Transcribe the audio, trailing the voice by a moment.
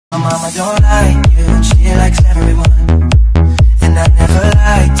mama don't like you and she likes everyone, and I never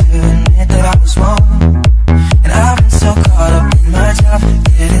like to admit that I was wrong. And I've been so caught up in my job,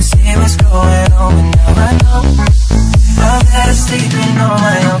 didn't see what's going on, but now I know I'm better sleeping on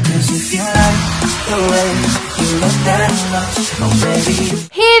my own. Cause if you like the way you look that much, oh baby.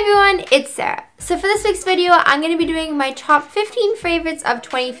 Hey everyone, it's Sarah. So for this week's video, I'm going to be doing my top 15 favorites of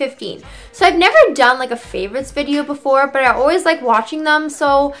 2015. So I've never done like a favorites video before, but I always like watching them.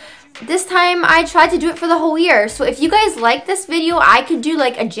 So this time I tried to do it for the whole year. So if you guys like this video, I could do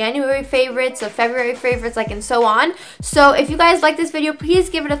like a January favorites, a February favorites, like and so on. So if you guys like this video, please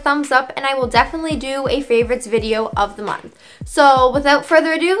give it a thumbs up and I will definitely do a favorites video of the month. So without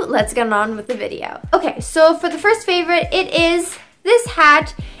further ado, let's get on with the video. Okay, so for the first favorite, it is this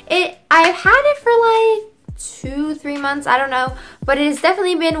hat. I've had it for like 2-3 months, I don't know, but it has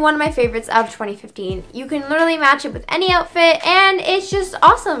definitely been one of my favorites of 2015. You can literally match it with any outfit and it's just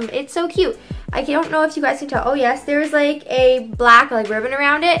awesome. It's so cute. I don't know if you guys can tell. Oh yes, there's like a black like ribbon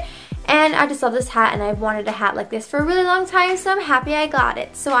around it, and I just love this hat and I've wanted a hat like this for a really long time, so I'm happy I got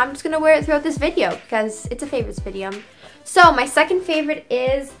it. So I'm just gonna wear it throughout this video because it's a favorites video. So my second favorite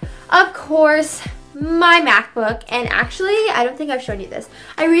is, of course, my MacBook, and actually I don't think I've shown you this.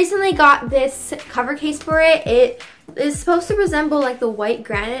 I recently got this cover case for it. It is supposed to resemble like the white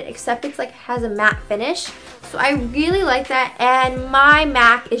granite, except it's like has a matte finish, so I really like that. And my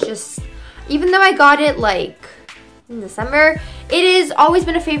Mac is just, even though I got it like in December, it has always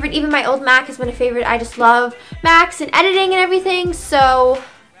been a favorite. Even my old Mac has been a favorite. I just love Macs and editing and everything, so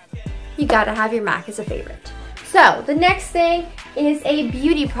you gotta have your Mac as a favorite. So the next thing is a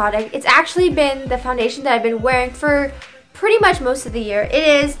beauty product. It's actually been the foundation that I've been wearing for pretty much most of the year. It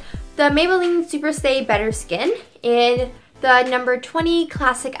is the Maybelline Super Stay Better Skin in the number 20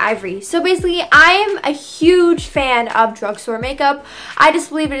 Classic Ivory. So basically, I am a huge fan of drugstore makeup. I just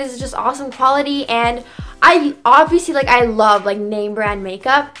believe it is just awesome quality, and I obviously I love like name brand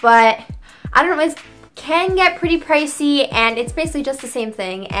makeup, but I don't know, it can get pretty pricey, and it's basically just the same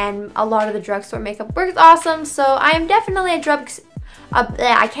thing, and a lot of the drugstore makeup works awesome. So I am definitely a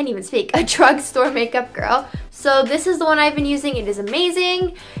drugstore makeup girl. So this is the one I've been using. It is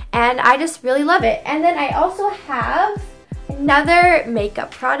amazing and I just really love it. And then I also have another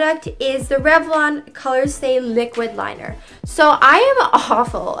makeup product, is the Revlon Color Stay Liquid Liner. So I am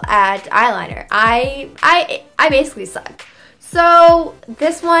awful at eyeliner. I basically suck. So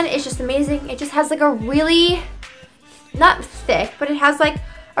this one is just amazing. It just has like a really, not thick, but it has like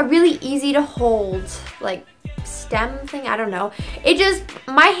a really easy to hold like stem thing. I don't know. It just,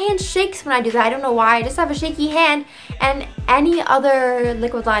 my hand shakes when I do that. I don't know why. I just have a shaky hand, and any other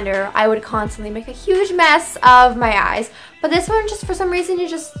liquid liner, I would constantly make a huge mess of my eyes. But this one, just for some reason, you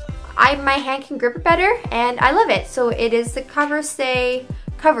just, my hand can grip it better, and I love it. So it is the Color Stay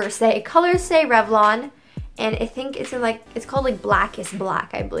Revlon. And I think it's in like, it's called like Blackest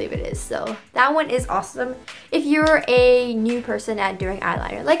Black, I believe it is. So that one is awesome if you're a new person at doing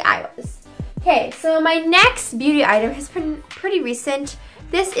eyeliner like I was. Okay, so my next beauty item has been pretty recent.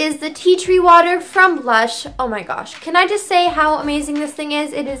 This is the tea tree water from Lush. Oh my gosh, can I just say how amazing this thing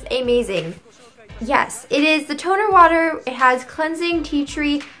is? It is amazing. Yes, it is the toner water. It has cleansing tea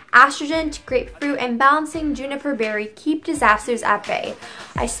tree, astringent, grapefruit, and balancing juniper berry. Keep disasters at bay.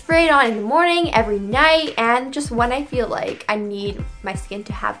 I spray it on in the morning, every night, and just when I feel like I need my skin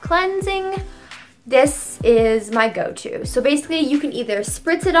to have cleansing, this is my go-to. So basically, you can either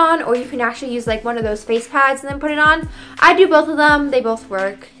spritz it on, or you can actually use like one of those face pads and then put it on. I do both of them. They both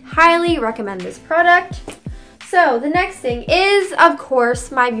work. Highly recommend this product. So the next thing is, of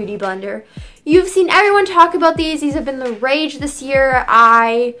course, my beauty blender. You've seen everyone talk about these. These have been the rage this year.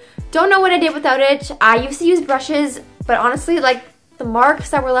 I don't know what I did without it. I used to use brushes, but honestly, like the marks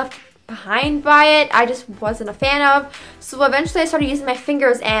that were left behind by it, I just wasn't a fan of. So eventually I started using my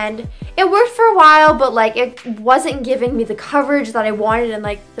fingers, and it worked for a while, but like it wasn't giving me the coverage that I wanted and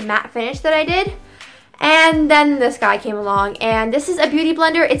like the matte finish that I did. And then this guy came along, and this is a beauty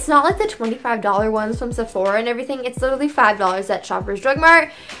blender. It's not like the $25 ones from Sephora and everything. It's literally $5 at Shoppers Drug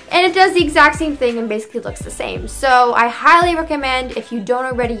Mart, and it does the exact same thing and basically looks the same. So I highly recommend, if you don't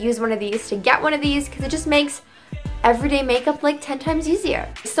already use one of these, to get one of these, because it just makes everyday makeup like 10 times easier.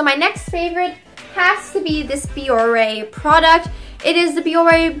 So my next favorite has to be this Biore product. It is the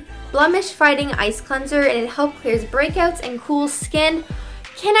Biore Blemish Fighting Ice Cleanser, and it helps clears breakouts and cools skin.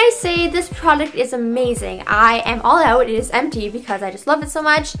 Can I say this product is amazing? I am all out. It is empty because I just love it so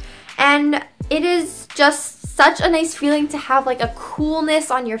much, and it is just such a nice feeling to have like a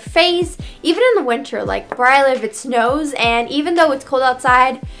coolness on your face, even in the winter. Like where I live, it snows, and even though it's cold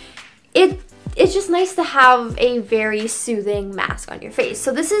outside, it it's just nice to have a very soothing mask on your face.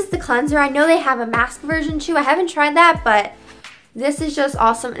 So this is the cleanser. I know they have a mask version too. I haven't tried that, but this is just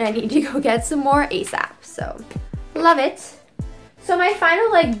awesome and I need to go get some more ASAP. So love it. So my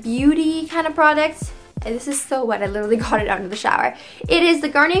final like beauty kind of product, and this is so wet, I literally got it out of the shower. It is the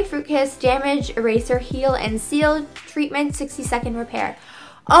Garnier Fruit Kiss Damage Eraser Heal and Seal Treatment 60-Second Repair.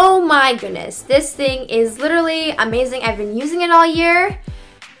 Oh my goodness, this thing is literally amazing. I've been using it all year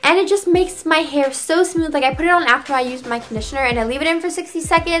and it just makes my hair so smooth. Like I put it on after I use my conditioner and I leave it in for 60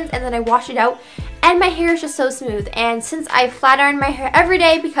 seconds and then I wash it out and my hair is just so smooth. And since I flat iron my hair every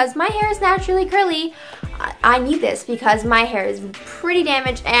day because my hair is naturally curly, I need this because my hair is pretty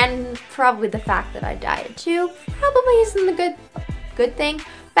damaged, and probably the fact that I dyed too probably isn't the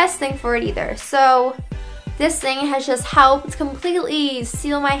best thing for it either. So this thing has just helped completely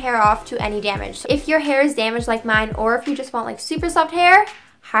seal my hair off to any damage. So if your hair is damaged like mine, or if you just want like super soft hair,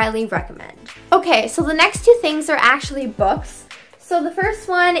 highly recommend. Okay, so the next two things are actually books. So the first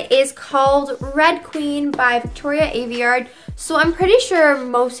one is called Red Queen by Victoria Aveyard. So I'm pretty sure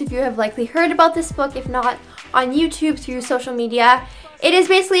most of you have likely heard about this book, if not on YouTube through social media. It is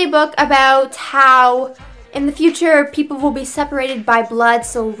basically a book about how in the future people will be separated by blood,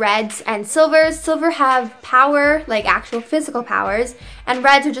 so reds and silvers. Silver have power, like actual physical powers, and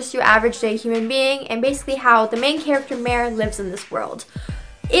reds are just your average day human being, and basically how the main character Mare lives in this world.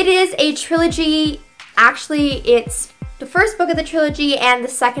 It is a trilogy. Actually, it's the first book of the trilogy and the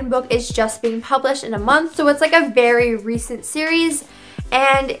second book is just being published in a month, so it's like a very recent series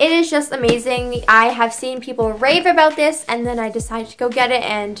and it is just amazing. I have seen people rave about this and then I decided to go get it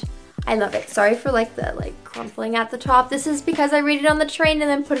and I love it. Sorry for like the crumpling at the top. This is because I read it on the train and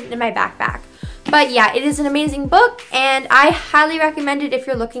then put it in my backpack. But yeah, it is an amazing book and I highly recommend it if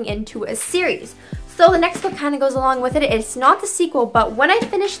you're looking into a series. So the next book kind of goes along with it. It's not the sequel, but when I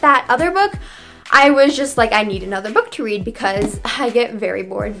finished that other book, I was just like, I need another book to read because I get very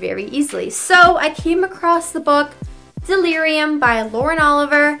bored very easily. So I came across the book Delirium by Lauren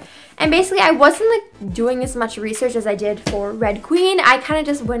Oliver. And basically I wasn't like doing as much research as I did for Red Queen. I kind of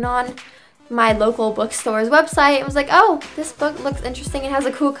just went on my local bookstore's website and was like, oh, this book looks interesting. It has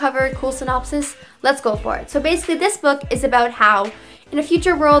a cool cover, cool synopsis. Let's go for it. So basically this book is about how in a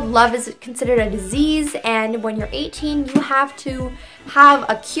future world, love is considered a disease, and when you're 18, you have to have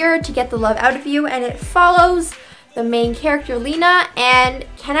a cure to get the love out of you, and it follows the main character, Lena, and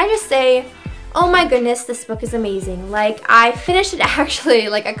can I just say, oh my goodness, this book is amazing. Like, I finished it actually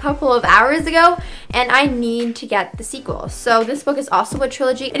like a couple of hours ago, and I need to get the sequel. So this book is also a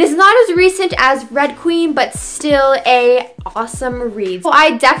trilogy. It is not as recent as Red Queen, but still a awesome read. So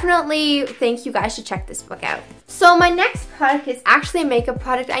I definitely think you guys should check this book out. So my next product is actually a makeup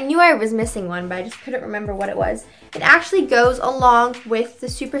product. I knew I was missing one, but I just couldn't remember what it was. It actually goes along with the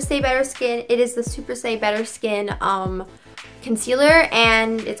Super Stay Better Skin. It is the Super Stay Better Skin concealer,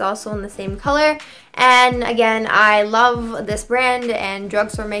 and it's also in the same color. And again, I love this brand and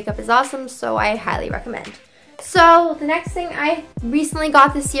drugstore makeup is awesome, so I highly recommend. So the next thing I recently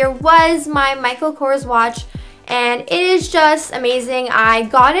got this year was my Michael Kors watch, and it is just amazing. I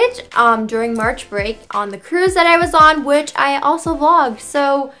got it during March break on the cruise that I was on, which I also vlogged,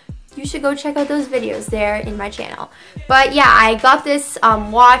 so you should go check out those videos there in my channel. But yeah, I got this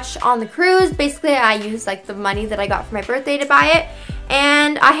watch on the cruise. Basically, I used like the money that I got for my birthday to buy it.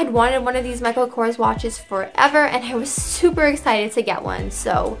 And I had wanted one of these Michael Kors watches forever, and I was super excited to get one.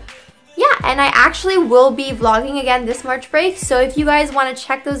 So yeah, and I actually will be vlogging again this March break. So if you guys want to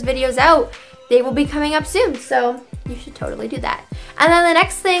check those videos out, they will be coming up soon. So you should totally do that. And then the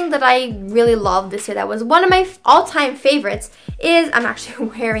next thing that I really loved this year that was one of my all-time favorites is, I'm actually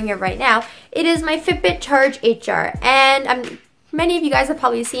wearing it right now, it is my Fitbit Charge HR. And many of you guys have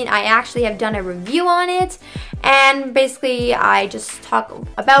probably seen, I actually have done a review on it, and basically I just talk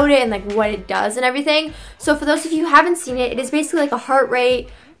about it and like what it does and everything. So for those of you who haven't seen it, it is basically like a heart rate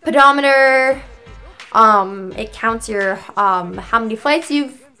pedometer. It counts your how many flights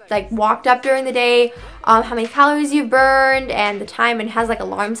you've like walked up during the day, how many calories you've burned, and the time, and has like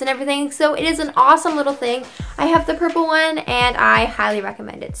alarms and everything. So it is an awesome little thing. I have the purple one and I highly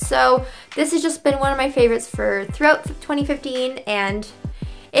recommend it. So this has just been one of my favorites for throughout 2015, and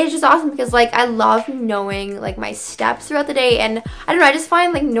it's just awesome because like I love knowing like my steps throughout the day, and I don't know, I just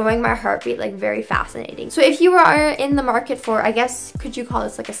find like knowing my heartbeat like very fascinating. So if you are in the market for, I guess, could you call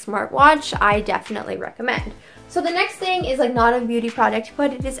this like a smartwatch, I definitely recommend. So the next thing is like not a beauty product,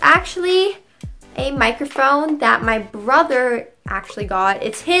 but it is actually a microphone that my brother actually got.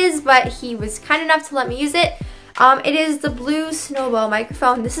 It's his, but he was kind enough to let me use it. It is the blue snowball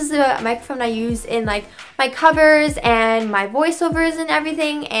microphone. This is the microphone I use in like my covers and my voiceovers and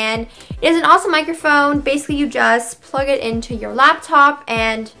everything, and it is an awesome microphone. Basically you just plug it into your laptop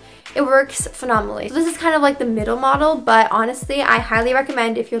and it works phenomenally. So this is kind of like the middle model, but honestly I highly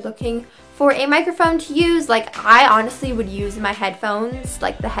recommend if you're looking for a microphone to use. Like I honestly would use my headphones,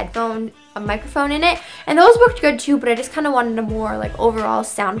 like the headphone microphone in it, and those worked good too, but I just kind of wanted a more like overall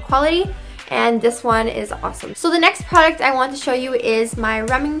sound quality, and this one is awesome. So the next product I want to show you is my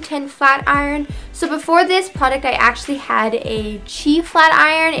Remington flat iron. So before this product I actually had a Qi flat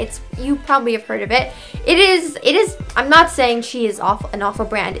iron. You probably have heard of it. It is I'm not saying Qi is an awful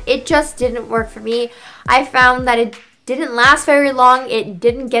brand. It just didn't work for me. I found that it didn't last very long. It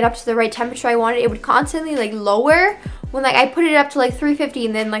didn't get up to the right temperature I wanted. It would constantly like lower when like I put it up to like 350,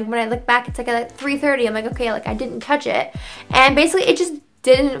 and then like when I look back it's like at 330. I'm like, okay, like I didn't touch it, and basically it just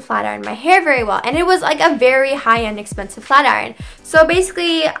didn't flat iron my hair very well, and it was like a very high-end expensive flat iron. So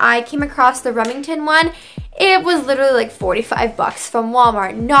basically I came across the Remington one. It was literally like 45 bucks from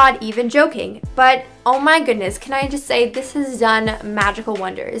Walmart, not even joking. But oh my goodness, can I just say this has done magical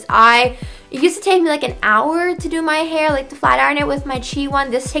wonders. It used to take me like an hour to do my hair, like to flat iron it with my Qi one.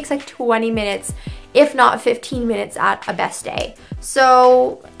 This takes like 20 minutes, if not 15 minutes at a best day.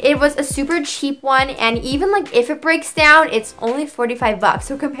 So it was a super cheap one, and even like if it breaks down, it's only 45 bucks.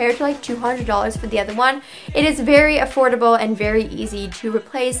 So compared to like $200 for the other one, it is very affordable and very easy to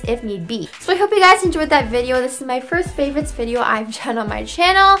replace if need be. So I hope you guys enjoyed that video. This is my first favorites video I've done on my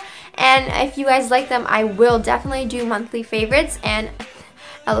channel, and if you guys like them, I will definitely do monthly favorites. And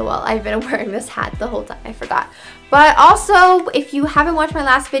LOL, I've been wearing this hat the whole time, I forgot. But also, if you haven't watched my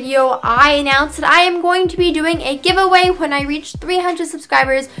last video, I announced that I am going to be doing a giveaway when I reach 300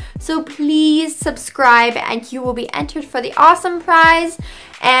 subscribers. So please subscribe and you will be entered for the awesome prize.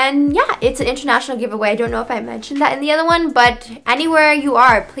 And yeah, it's an international giveaway. I don't know if I mentioned that in the other one, but anywhere you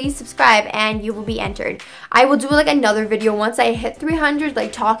are, please subscribe and you will be entered. I will do like another video once I hit 300,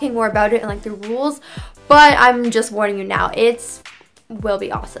 like talking more about it and like the rules. But I'm just warning you now, will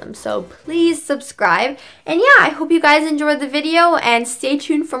be awesome. So please subscribe, and yeah, I hope you guys enjoyed the video, and stay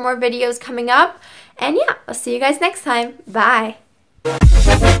tuned for more videos coming up, and yeah, I'll see you guys next time. Bye.